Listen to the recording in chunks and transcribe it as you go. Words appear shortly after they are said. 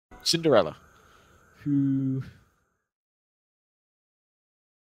Cinderella. Who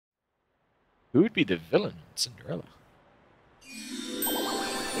would be the villain in Cinderella?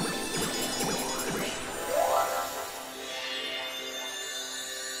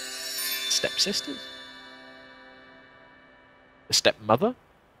 Stepsisters? A stepmother?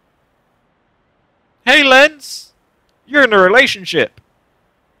 Hey, Lens! You're in a relationship!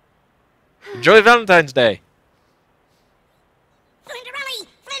 Enjoy Valentine's Day! Flinderelli!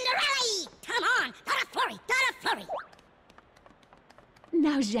 Flinderelli! Come on! Not a flurry! Not a flurry!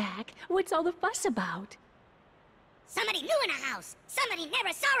 Now, Jack, what's all the fuss about? Somebody new in the house! Somebody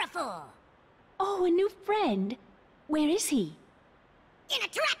never saw before! Oh, a new friend. Where is he? In a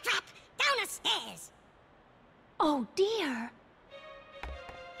trap trap! Down the stairs! Oh, dear.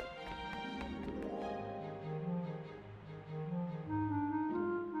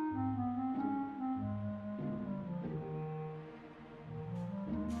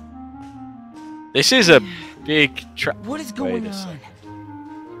 This is a big trap. What is going on? Second.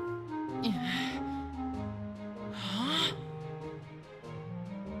 Huh?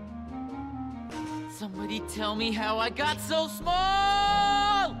 Somebody tell me how I got so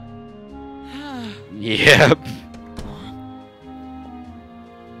small! Yep.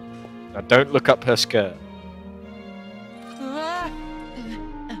 Now don't look up her skirt.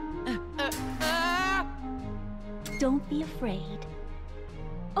 Don't be afraid.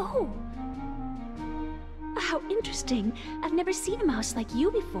 Oh! How interesting. I've never seen a mouse like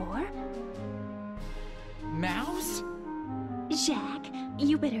you before. Mouse? Jack,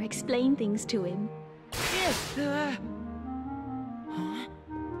 you better explain things to him. Yes, Now!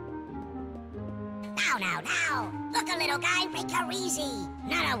 Look, a little guy, take her easy.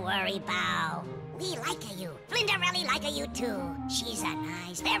 Not a worry, Bow. We like you. Flinderelli like you too. She's a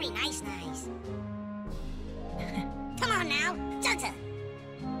nice, very nice. Come on now, Jugger.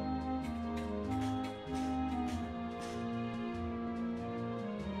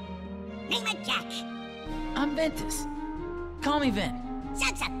 Name it Jack. I'm Ventus. Call me Ven.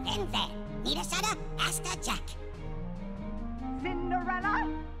 Such a Ven. Need a soda? Ask the Jack. Cinderella?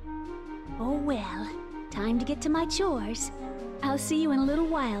 Oh well, time to get to my chores. I'll see you in a little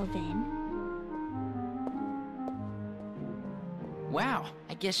while then. Wow,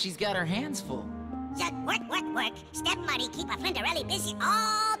 I guess she's got her hands full. Just work. Step money keep a Flinderelli busy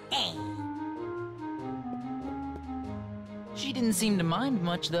all day. She didn't seem to mind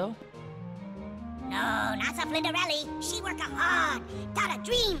much, though. No, not a Flinderelli. She work hard. Got a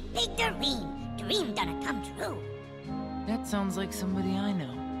dream, big dream. Dream gonna come true. That sounds like somebody I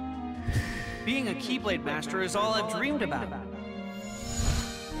know. Being a Keyblade Master is all I've dreamed about.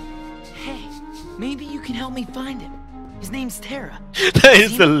 Hey, maybe you can help me find him. His name's Terra. That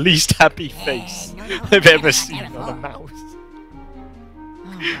is the least happy face no, I've ever that's seen on a terrible. mouse.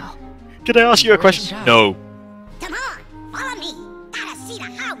 Oh, well. Can I ask you a Worth a question? shot. No. Come on, follow me. Gotta see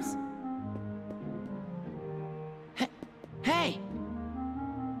the house. Hey!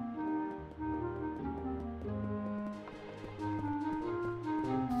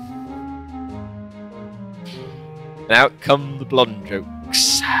 And out come the blonde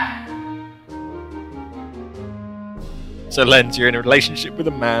jokes. So, Lens, you're in a relationship with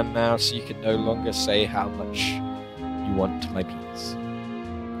a man now, so you can no longer say how much you want my penis.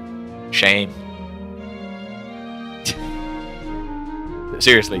 Shame. But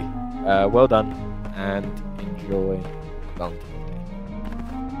seriously, well done, and enjoy Valentine's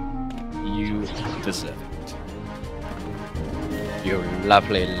Day. You deserve it. You're a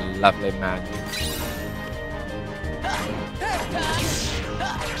lovely, lovely man.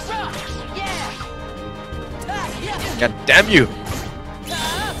 God damn you!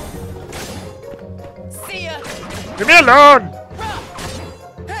 See ya! Leave me alone!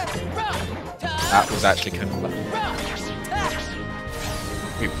 That was actually kind of lucky.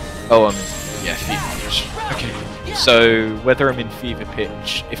 Oh, yeah, fever pitch. Okay. So, whether I'm in fever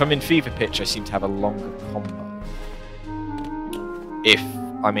pitch... If I'm in fever pitch, I seem to have a longer combo. If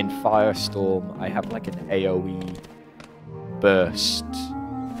I'm in firestorm, I have like an AoE burst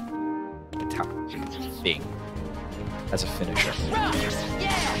attack thing as a finisher.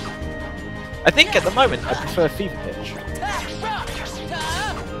 I think at the moment I prefer fever pitch.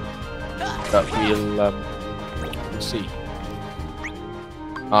 But we'll see.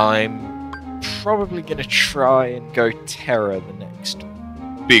 I'm probably going to try and go Terra the next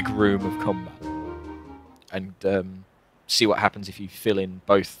big room of combat. And see what happens if you fill in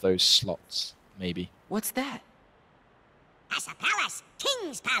both those slots, maybe. What's that? That's a palace.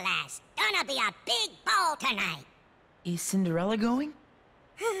 King's Palace. Gonna be a big ball tonight. Is Cinderella going?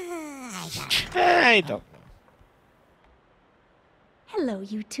 I don't know. I don't know. Hello,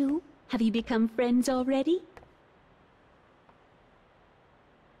 you two. Have you become friends already?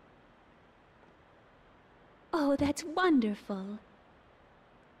 Oh, that's wonderful.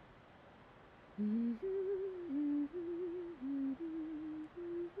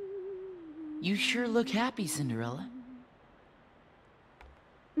 You sure look happy, Cinderella.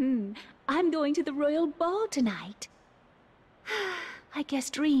 I'm going to the royal ball tonight. I guess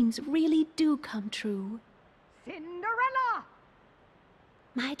dreams really do come true. Cinderella!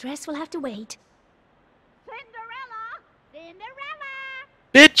 My dress will have to wait. Cinderella! Cinderella!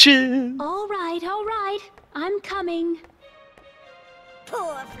 Bitches! All right. I'm coming.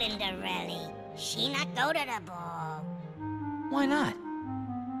 Poor Flinderelli. She not go to the ball. Why not?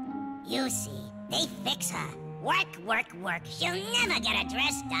 You see, they fix her. Work. She'll never get a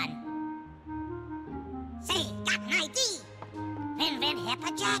dress done. Say, got an idea. Vin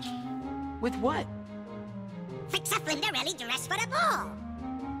Hipperjack. With what? Fix a Flinderelli dress for the ball.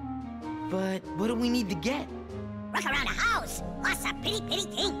 But what do we need to get? Work around the house. Lots of pretty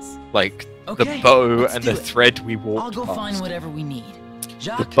things. Like the Okay, bow let's and do the it. thread we walked I'll go past. find whatever we need. The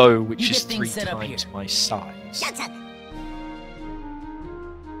Jacques, bow, which you is get things 3 set up here. times my size. Johnson.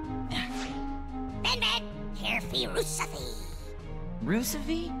 Ben, here for Rusafi.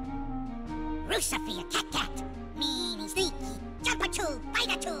 Rusafi? Rusafi, a cat. Meany, sneaky. Jump a two,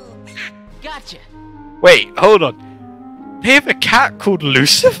 bite a two. Ha! Gotcha. Wait, hold on. They have a cat called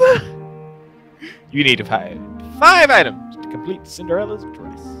Lucifer? You need to find 5 items to complete Cinderella's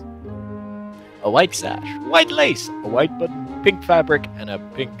dress. A white sash, white lace, a white button, pink fabric, and a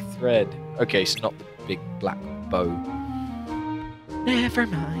pink thread. Okay, so not the big black bow. Never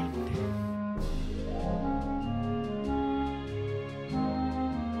mind.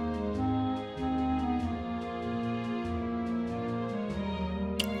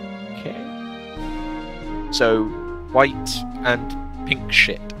 Okay. So, white and pink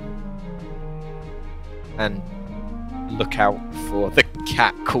shit. And look out for the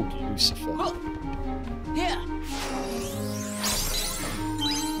cat called Lucifer. Oh. Yeah.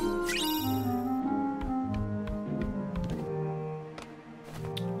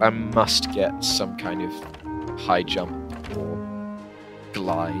 I must get some kind of high jump or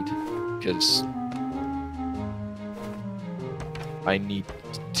glide, because I need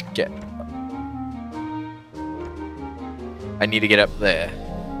to get up there.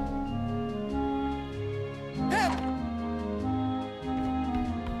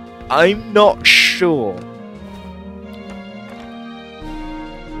 I'm not sure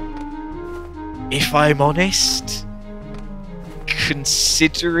if I'm honest,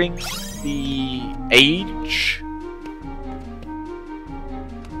 considering the age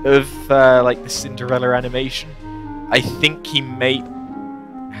of like the Cinderella animation. I think he may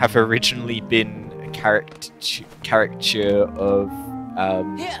have originally been a caricature of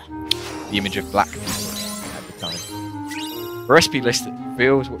the image of black people at the time. A recipe list that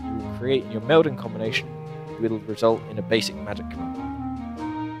reveals what you will create in your melding combination will result in a basic magic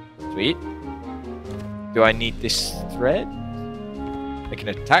command. Sweet. Do I need this thread? I can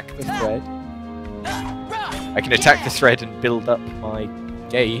attack the thread. I can attack the thread and build up my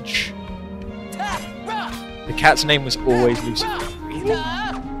gauge. The cat's name was always Lucifer. Really?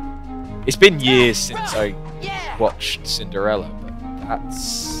 It's been years since I watched Cinderella, but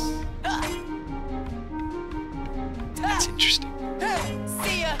that's interesting.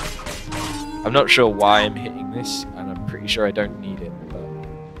 I'm not sure why I'm hitting this, and I'm pretty sure I don't need it, but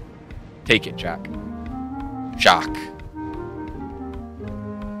take it, Jack. Jacques.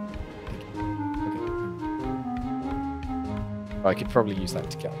 Oh, I could probably use that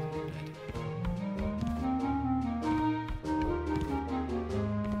to get on the bed.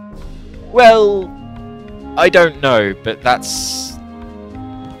 Well, I don't know, but that's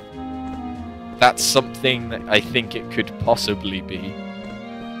something that I think it could possibly be.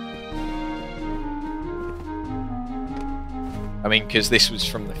 I mean, because this was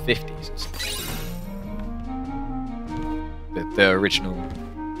from the 50s or something. The original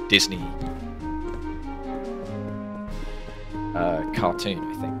Disney cartoon,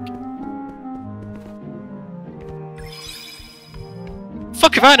 I think.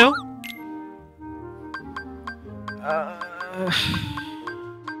 Fuck if I know!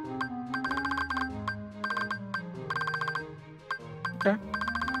 Okay.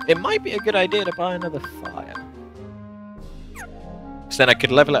 It might be a good idea to buy another fire. Because then I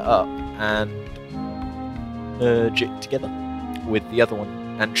could level it up and merge it together with the other one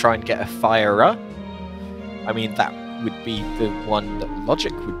and try and get a firer. I mean, that would be the one that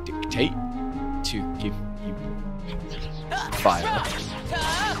logic would dictate to give you fire.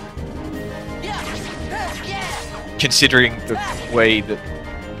 considering the way that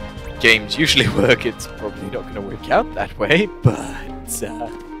games usually work, it's probably not going to work out that way, but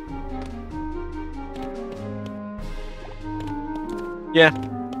yeah.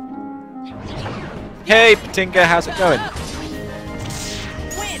 Hey, Patinga, how's it going?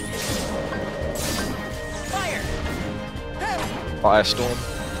 Firestorm.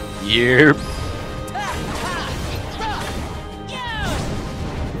 Yep.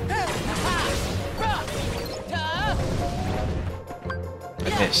 I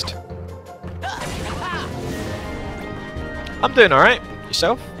missed. I'm doing alright.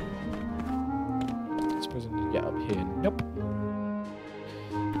 Yourself? I suppose I need to get up here. Nope.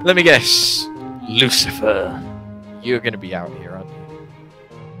 Let me guess. Lucifer. You're gonna be out here, aren't you?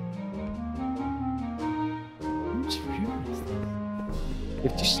 Whose room is this?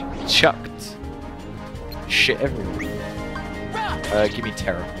 They've just chucked shit everywhere. Give me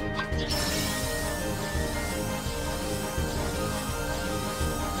Terra.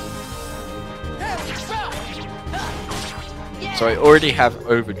 So I already have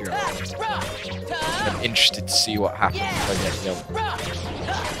overdrive. I'm interested to see what happens if I get the other.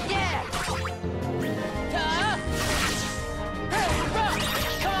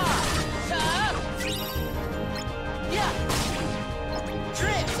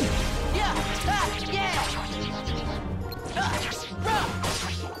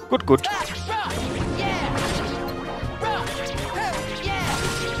 Good, good.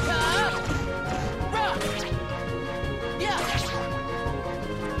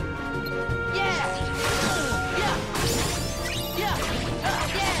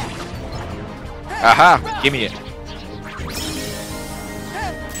 Aha! Gimme it.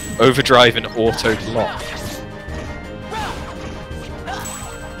 Overdrive and auto lock.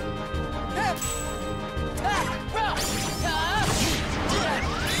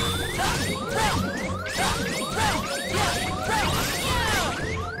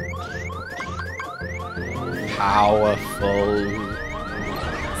 Powerful.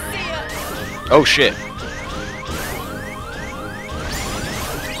 Oh shit.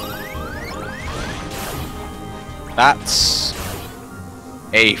 That's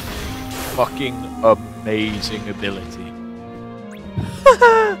a fucking amazing ability. And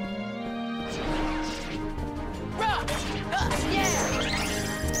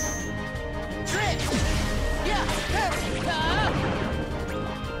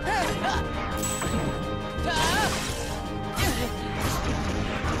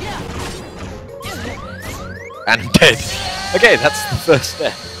I'm dead. Okay, that's the first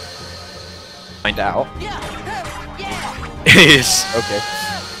step. Find out. Is okay.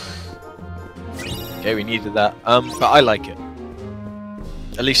 Okay, we needed that. But I like it.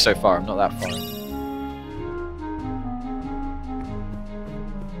 At least so far. I'm not that far.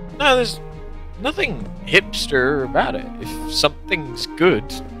 No, there's nothing hipster about it. If something's good,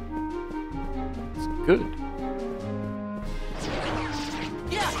 it's good.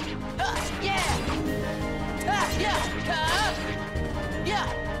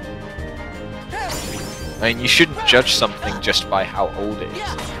 I mean, you shouldn't judge something just by how old it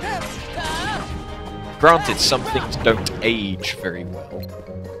is. Granted, some things don't age very well,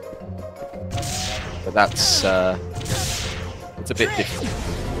 but that's it's a bit different.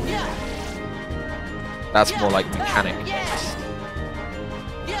 That's more like mechanic based.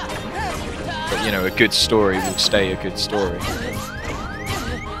 But you know, a good story will stay a good story.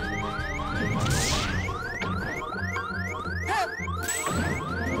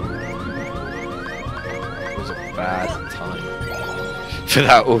 Bad time for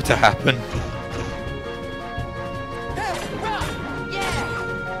that all to happen.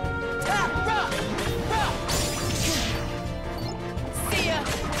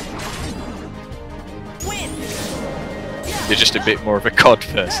 You're just a bit more of a COD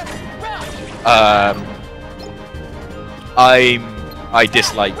person. I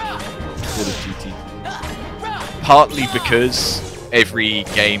dislike Call of Duty partly because every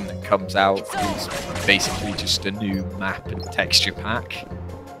game that comes out is basically just a new map and texture pack,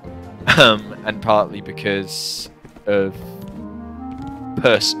 and partly because of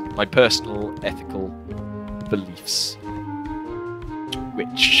my personal ethical beliefs,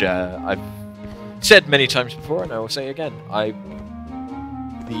 which I've said many times before, and I will say again.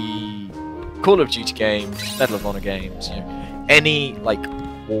 The Call of Duty games, Medal of Honor games, you know, any like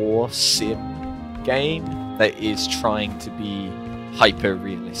war sim game that is trying to be hyper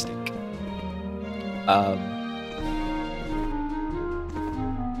realistic.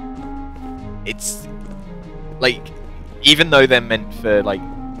 It's like, even though they're meant for like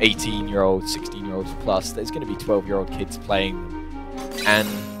 18-year-olds, 16-year-olds plus, there's going to be 12-year-old kids playing them, and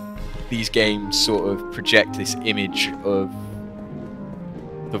these games sort of project this image of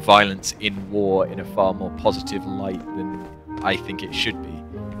the violence in war in a far more positive light than I think it should be.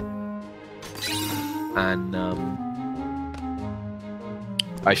 And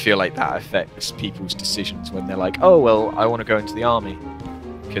I feel like that affects people's decisions when they're like, oh, well, I want to go into the army,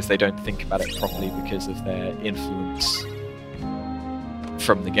 because they don't think about it properly because of their influence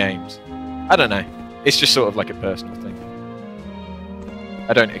from the games. I don't know. It's just sort of like a personal thing.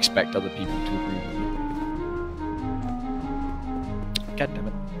 I don't expect other people to agree with me. God damn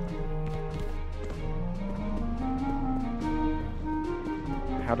it.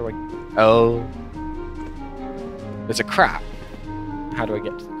 How do I... Oh. There's a crap. How do I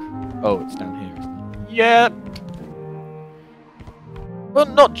get to the... Oh, it's down here, isn't it? Yep. Well,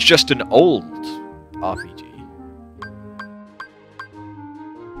 not just an old RPG.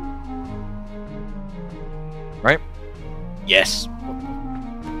 Right? Yes.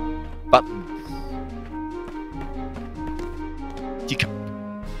 Buttons. Teacup.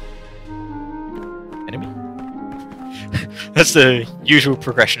 Enemy? That's the usual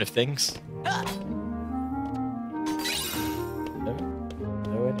progression of things. No.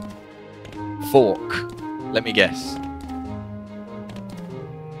 No enemy. Fork. Let me guess.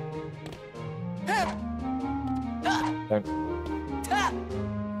 Don't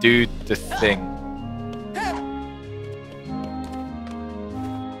do the thing.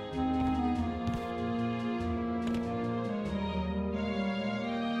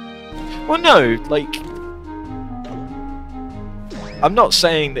 Well, no, like, I'm not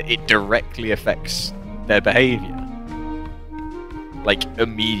saying that it directly affects their behaviour. Like,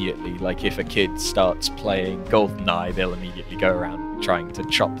 immediately, like if a kid starts playing GoldenEye, they'll immediately go around trying to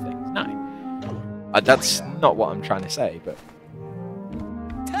chop things. No. That's not what I'm trying to say, but...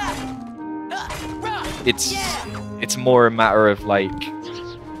 It's more a matter of, like,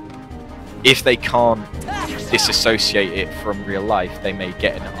 if they can't disassociate it from real life, they may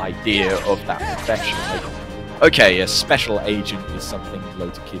get an idea of that profession. Like, okay, a special agent is something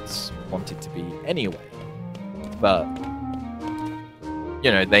loads of kids wanted to be anyway, but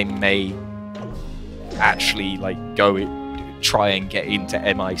you know, they may actually like try and get into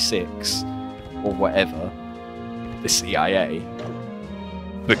MI6 or whatever, the CIA,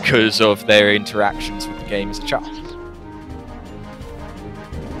 because of their interactions with the game as a child.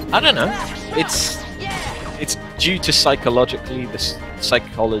 I don't know. It's due to psychology, the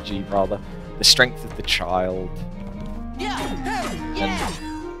strength of the child,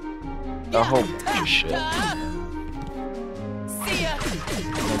 and a whole bunch of shit.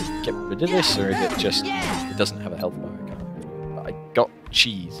 Get rid of this, or is it just it doesn't have a health bar? I can't remember. But I got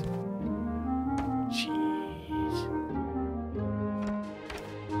cheese.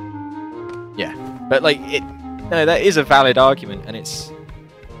 Yeah, but like no, that is a valid argument, and it's.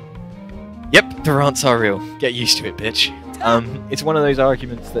 Yep, the rants are real. Get used to it, bitch. It's one of those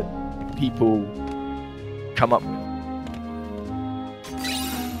arguments that people come up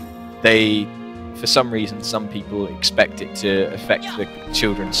with. For some reason, some people expect it to affect the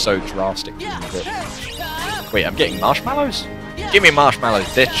children so drastically that... Wait, I'm getting marshmallows? Give me marshmallows,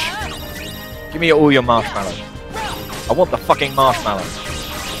 bitch. Give me all your marshmallows. I want the fucking marshmallows.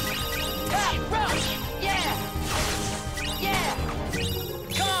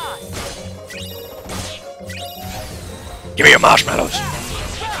 Give me your marshmallows!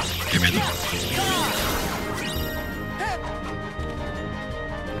 Give me them!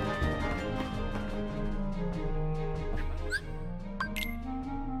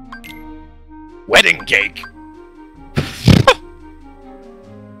 Wedding cake!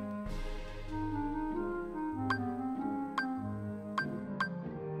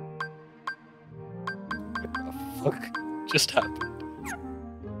 What the fuck just happened?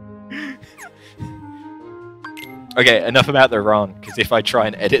 Okay, enough about the rant, because if I try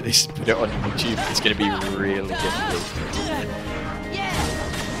and edit this and put it on YouTube, it's going to be really difficult.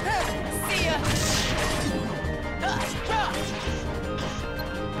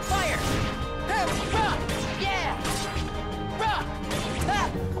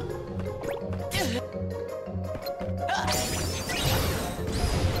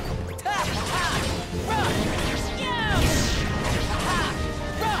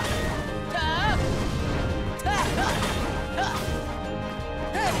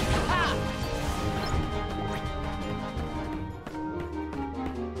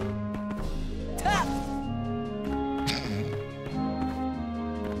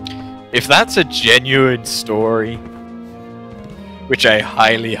 If that's a genuine story, which I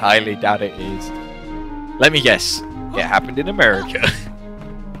highly, highly doubt it is, let me guess, it happened in America.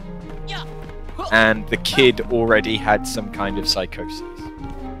 And the kid already had some kind of psychosis.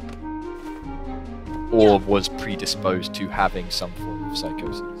 or was predisposed to having some form of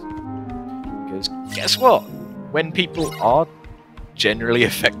psychosis. Because guess what? When people are generally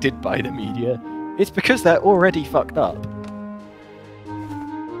affected by the media, it's because they're already fucked up.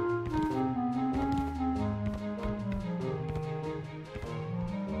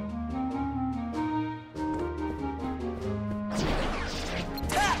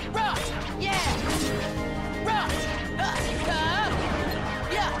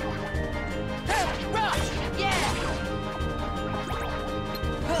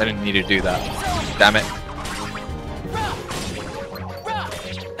 I didn't need to do that. Damn it.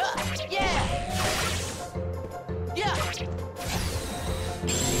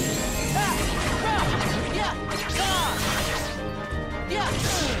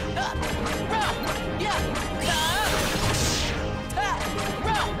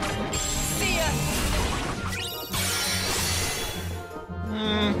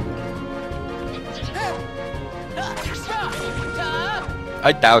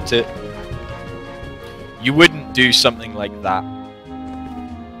 I doubt it. You wouldn't do something like that.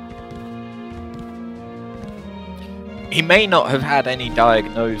 He may not have had any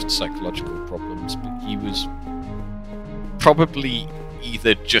diagnosed psychological problems, but he was probably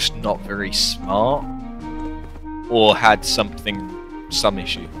either just not very smart or had some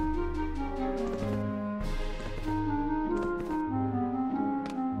issue.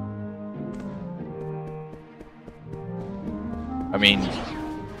 I mean,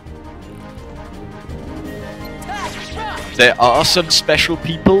 there are some special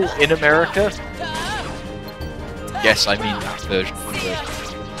people in America. Yes, I mean that version of the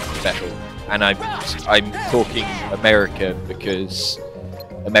special. And I'm talking America because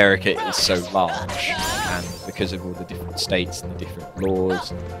America is so large, and because of all the different states and the different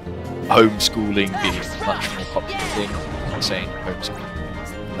laws, homeschooling being a much more popular thing. I'm not saying homeschooling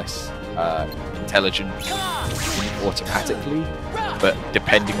means less intelligent automatically, but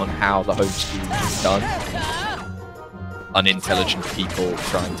depending on how the homeschooling is done, unintelligent people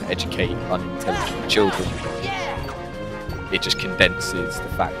trying to educate unintelligent children, it just condenses the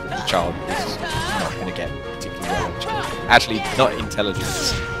fact that the child is not going to get particularly well educated. Actually, not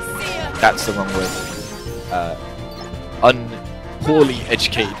intelligence. That's the wrong word. Poorly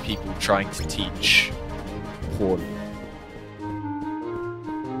educated people trying to teach poorly.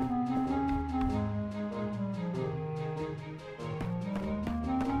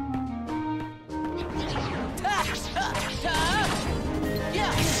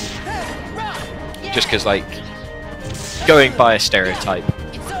 Just because, like, going by a stereotype,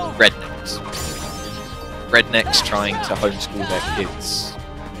 rednecks trying to homeschool their kids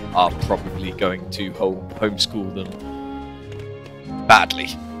are probably going to homeschool them badly.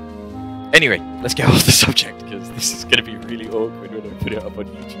 Anyway, let's get off the subject, because this is going to be really awkward when I put it up on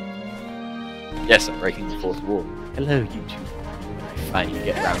YouTube. Yes, I'm breaking the fourth wall. Hello, YouTube. When I finally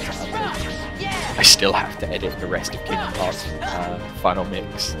get around to uploading, I still have to edit the rest of Kingdom Hearts Final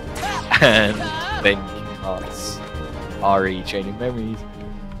Mix, and then Kingdom Hearts RE Chain of Memories,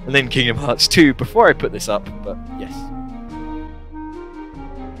 and then Kingdom Hearts 2 before I put this up, but yes.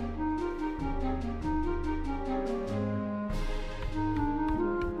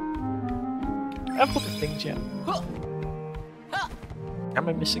 I haven't put the things yet. Am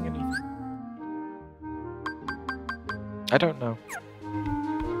I missing anything? I don't know.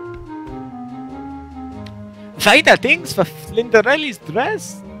 Vital things for Lindarelli's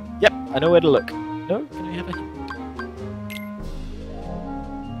dress? Yep, I know where to look. No? Can I have a hint?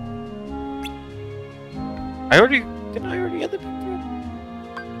 Didn't I already get the pink thread?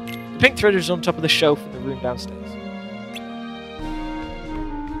 The pink thread is on top of the shelf in the room downstairs.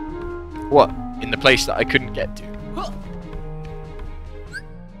 What? In the place that I couldn't get to?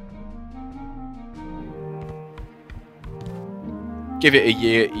 Give it a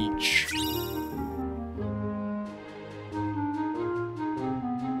year each.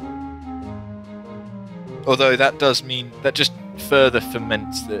 Although that does mean, that just further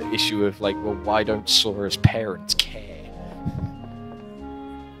ferments the issue of, like, well, why don't Sora's parents care?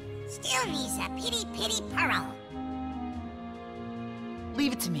 Still needs a pity pearl.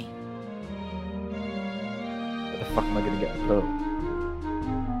 Leave it to me. Where the fuck am I gonna get a pearl?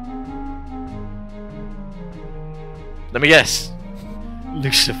 Let me guess.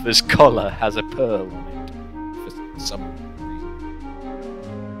 Lucifer's collar has a pearl on it for some reason.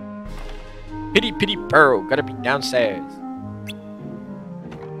 Pity pearl, gotta be downstairs.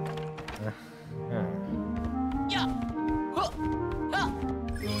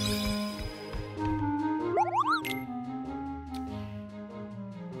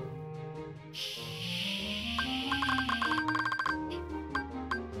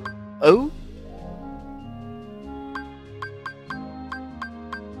 Oh?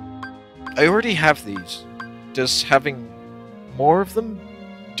 I already have these. Does having more of them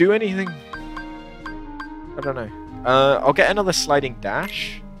do anything? I don't know. I'll get another sliding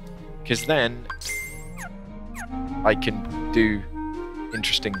dash, because then I can do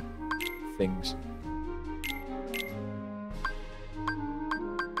interesting things.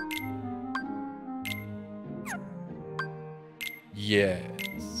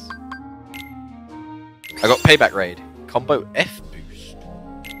 Yes. I got payback raid. Combo F boost.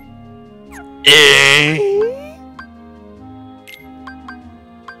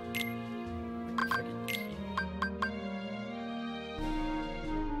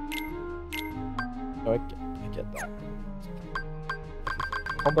 Oh, I get that.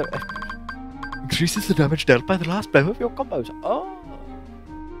 Combo F boost. Increases the damage dealt by the last blow of your combos. Oh.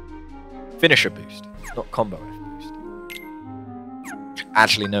 Finisher boost, not combo F boost.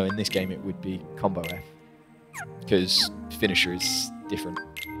 Actually, no, in this game it would be combo F. Because finisher is different.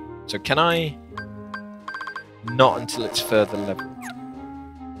 So can I... Not until it's further leveled.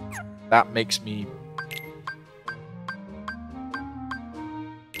 That makes me...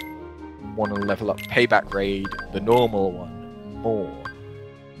 want to level up Payback Raid, the normal one, more.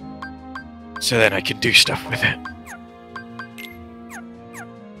 So then I can do stuff with it.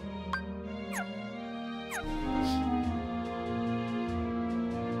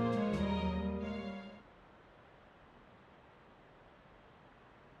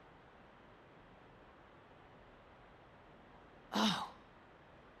 Oh,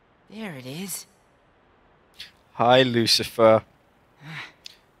 there it is. Hi, Lucifer.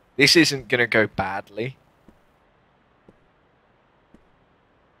 This isn't gonna go badly.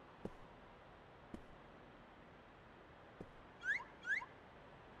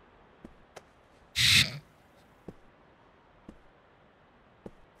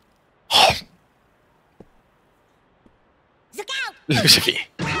 Look out! Lucifer.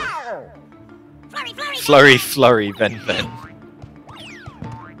 Flurry, flurry, Flurry, flurry, ven, ven.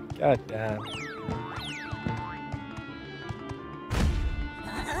 God damn.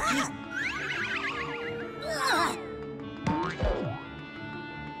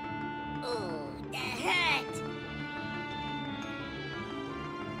 Ooh, that hurt.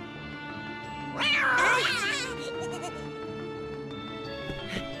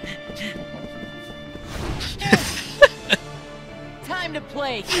 Time to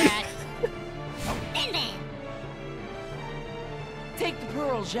play, cat. Bin bin. Take the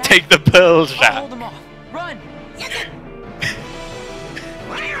pearls, Jack. Take the pearl I'll shot. hold them off. Run.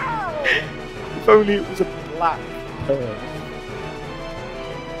 If only it was a black pearl.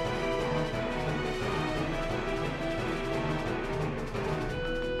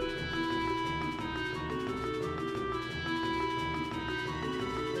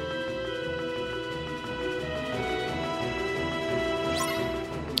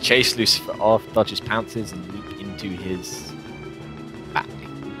 Chase Lucifer off, dodge his pounces, and leap into his back.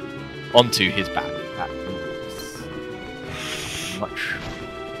 Onto his back. That makes much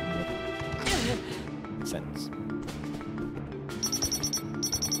more sense.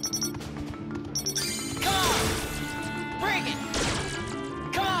 Come on. Bring it.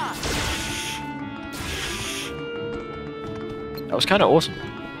 Come on. That was kind of awesome.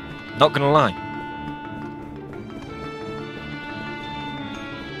 Not gonna lie.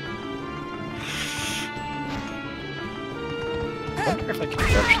 I wonder if I can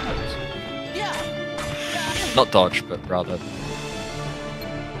dodge those. Yeah. Not dodge, but rather...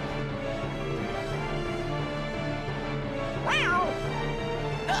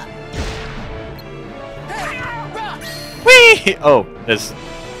 Whee! Oh, there's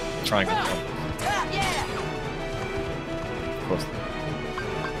triangle. Of course.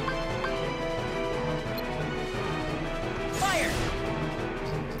 Fire.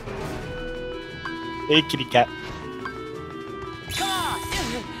 Hey, kitty cat.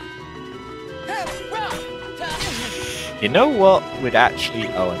 You know what would actually...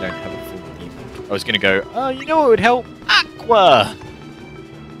 Oh, I don't have a full team. I was going to go, oh, you know what would help? Aqua!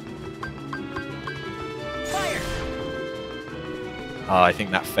 Fire. Oh, I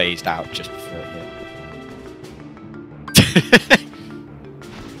think that phased out just before it hit.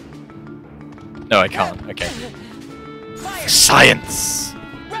 No, I can't. Okay. Fire. Science!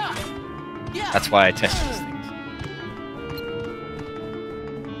 Yeah. That's why I tested these things.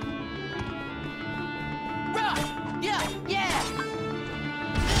 Yeah.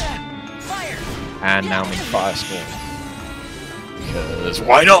 Fire. And now I'm in Firestorm. Because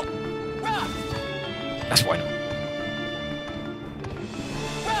why not? That's why not.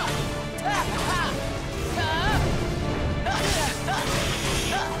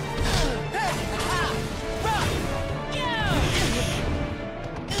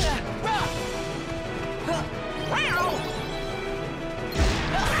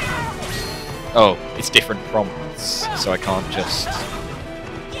 Oh, it's different prompts, so I can't just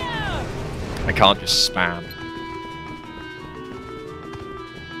spam.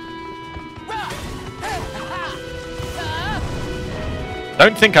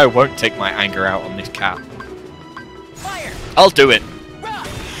 Don't think I won't take my anger out on this cat. I'll do it.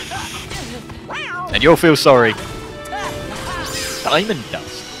 And you'll feel sorry. Diamond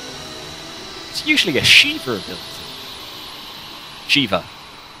Dust. It's usually a Shiva ability. Shiva.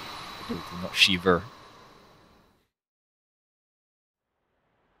 Ability, not Shiva.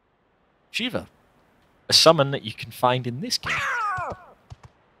 Shiva. A summon that you can find in this game.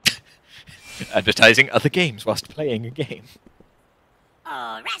 Advertising other games whilst playing a game.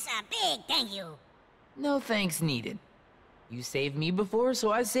 Oh, that's a big thank you. No thanks needed. You saved me before,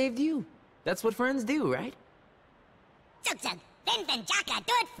 so I saved you. That's what friends do, right? Zug zug, Vin Jaka,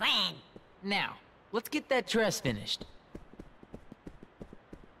 good friend. Now, let's get that dress finished.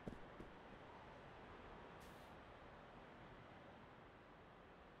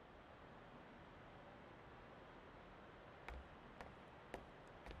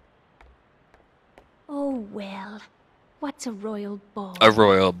 Oh, well. What's a royal ball? A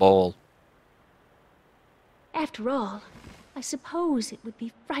royal ball. After all, I suppose it would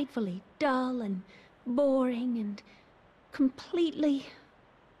be frightfully dull and boring and completely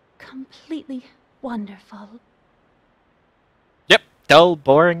wonderful. Yep, dull,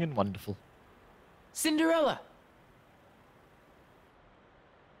 boring, and wonderful. Cinderella!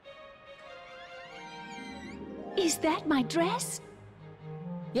 Is that my dress?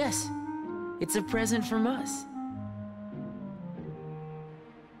 Yes, it's a present from us.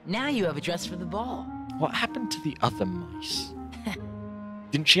 Now you have a dress for the ball. What happened to the other mice?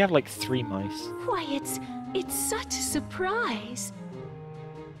 Didn't she have like 3 mice? Why, it's such a surprise.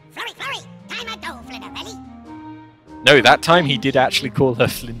 Flurry, flurry, time a dough, Flitterelli. No, that time he did actually call her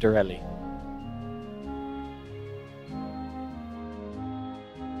Flinderelli.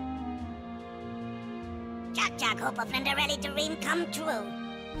 Jack, hope a Flinderelli dream come true.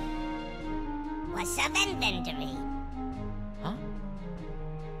 What's a inventory? Huh?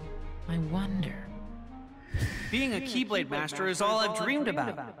 I wonder. Being a Keyblade Master is all I've dreamed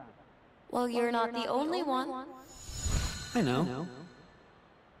about. Well, you're not the only one. I know.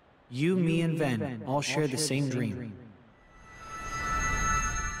 You, me, and Ven all share the same dream.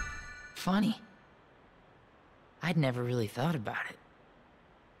 Funny. I'd never really thought about it.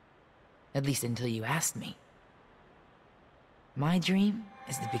 At least until you asked me. My dream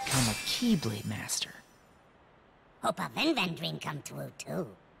is to become a Keyblade Master. Hope a Ven dream come true, too.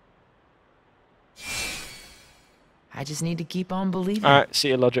 I just need to keep on believing. Alright, see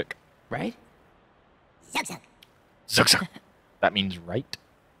your logic. Right? Zug zug. Zug zug. That means right.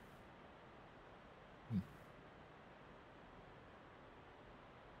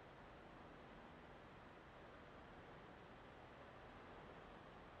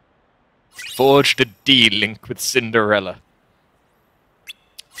 Forged a D-link with Cinderella.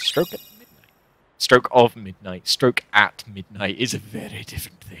 Stroke at midnight. Stroke of midnight. Stroke at midnight is a very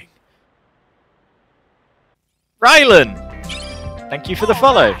different thing. Rylan! Thank you for the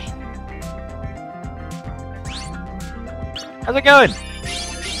follow. How's it going?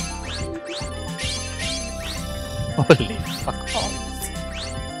 Holy fuck off.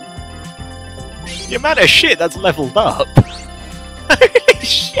 The amount of shit that's leveled up. Holy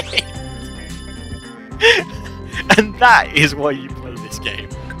shit! And that is why you play this game.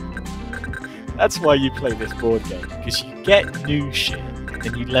 That's why you play this board game. Because you get new shit,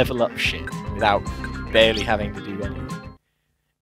 and you level up shit without barely having to do anything.